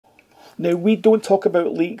Now, we don't talk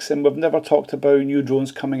about leaks, and we've never talked about new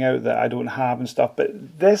drones coming out that I don't have and stuff,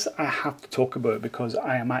 but this I have to talk about because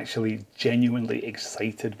I am actually genuinely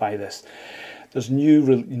excited by this. There's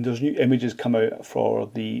new images come out for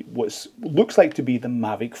the what looks like to be the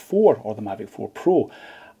Mavic 4 or the Mavic 4 Pro,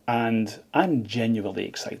 and I'm genuinely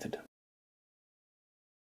excited.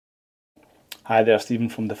 Hi there, Stephen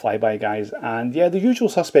from the FlyBy Guys, and yeah, the usual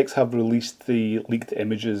suspects have released the leaked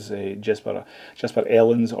images. Jasper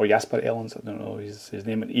Ellens, or Jasper Ellens, I don't know his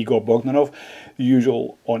name, and Igor Bogdanov, the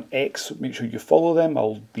usual on X. Make sure you follow them.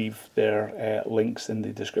 I'll leave their links in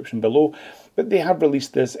the description below. But they have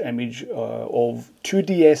released this image of two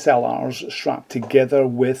DSLRs strapped together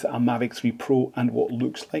with a Mavic 3 Pro and what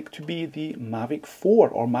looks like to be the Mavic 4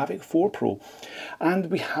 or Mavic 4 Pro.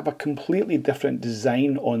 And we have a completely different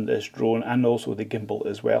design on this drone, and also the gimbal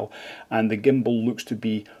as well. And the gimbal looks to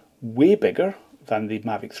be way bigger than the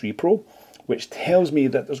Mavic 3 Pro, which tells me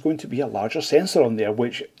that there's going to be a larger sensor on there,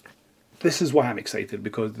 which this is why I'm excited,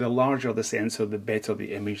 because the larger the sensor, the better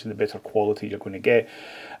the image and the better quality you're going to get.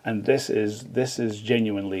 And this is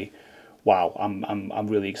genuinely, wow, I'm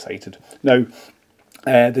really excited. Now,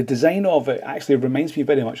 the design of it actually reminds me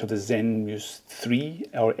very much of the Zenmuse 3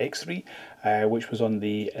 or X3, which was on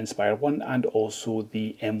the Inspire 1 and also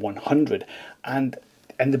the M100. And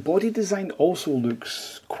the body design also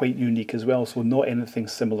looks quite unique as well, so not anything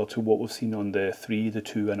similar to what we've seen on the 3, the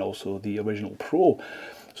 2 and also the original Pro.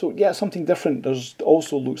 So yeah, something different. There's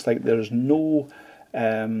also looks like there's no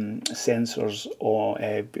sensors or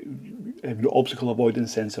obstacle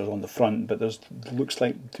avoidance sensors on the front, but there's looks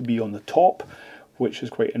like to be on the top, which is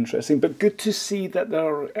quite interesting. But good to see that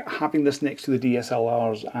they're having this next to the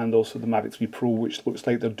DSLRs and also the Mavic 3 Pro, which looks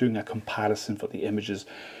like they're doing a comparison for the images,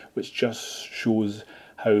 which just shows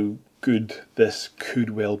how good this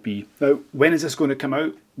could well be. Now, when is this going to come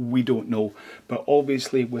out? We don't know, but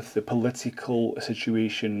obviously with the political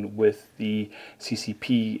situation with the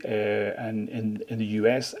CCP and in the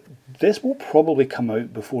US, this will probably come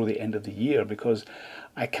out before the end of the year, because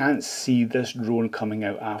I can't see this drone coming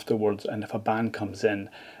out afterwards, and if a ban comes in,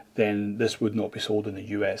 then this would not be sold in the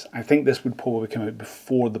US. I think this would probably come out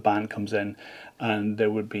before the ban comes in, and there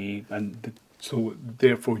would be, so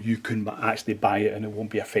therefore you can actually buy it and it won't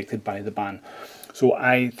be affected by the ban. So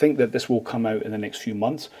I think that this will come out in the next few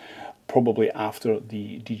months, probably after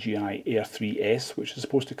the DJI Air 3S, which is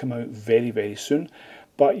supposed to come out very, very soon.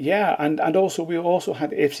 But yeah, and also we also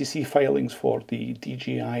had FCC filings for the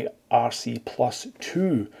DJI RC Plus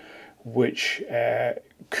 2, which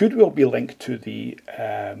could well be linked to the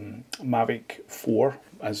Mavic 4,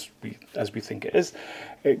 as we think it is.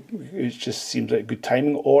 It just seems like good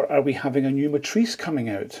timing. Or are we having a new Matrice coming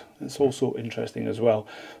out? It's also interesting as well.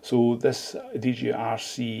 So this DJI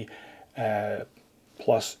RC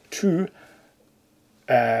Plus 2,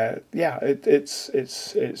 yeah,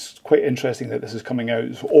 it's quite interesting that this is coming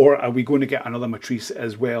out. Or are we going to get another Matrice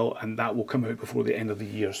as well, and that will come out before the end of the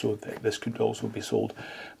year? So this could also be sold,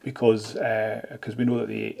 because we know that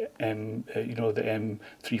the the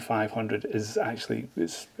M3500 is actually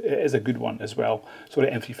it is a good one as well. So the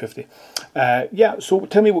M350. Yeah. So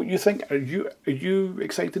tell me what you think. Are you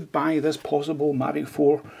excited by this possible Mavic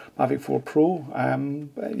 4 Pro?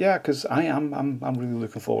 Yeah, because I am. I'm really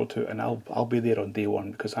looking forward to it, and I'll be there on day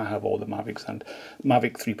one, because I have all the Mavics, and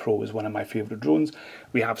Mavic 3 Pro is one of my favourite drones.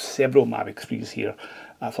 We have several Mavic 3s here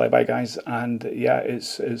at FlyBy Guys, and yeah,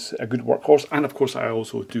 it's a good workhorse. And of course I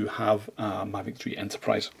also do have a Mavic 3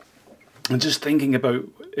 Enterprise. And just thinking about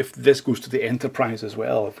if this goes to the Enterprise as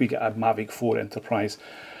well, if we get a Mavic 4 Enterprise,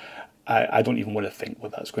 I don't even want to think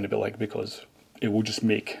what that's going to be like, because it will just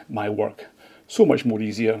make my work so much more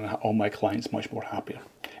easier and all my clients much more happier.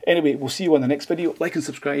 Anyway, we'll see you on the next video. Like and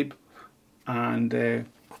subscribe, and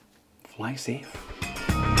fly safe.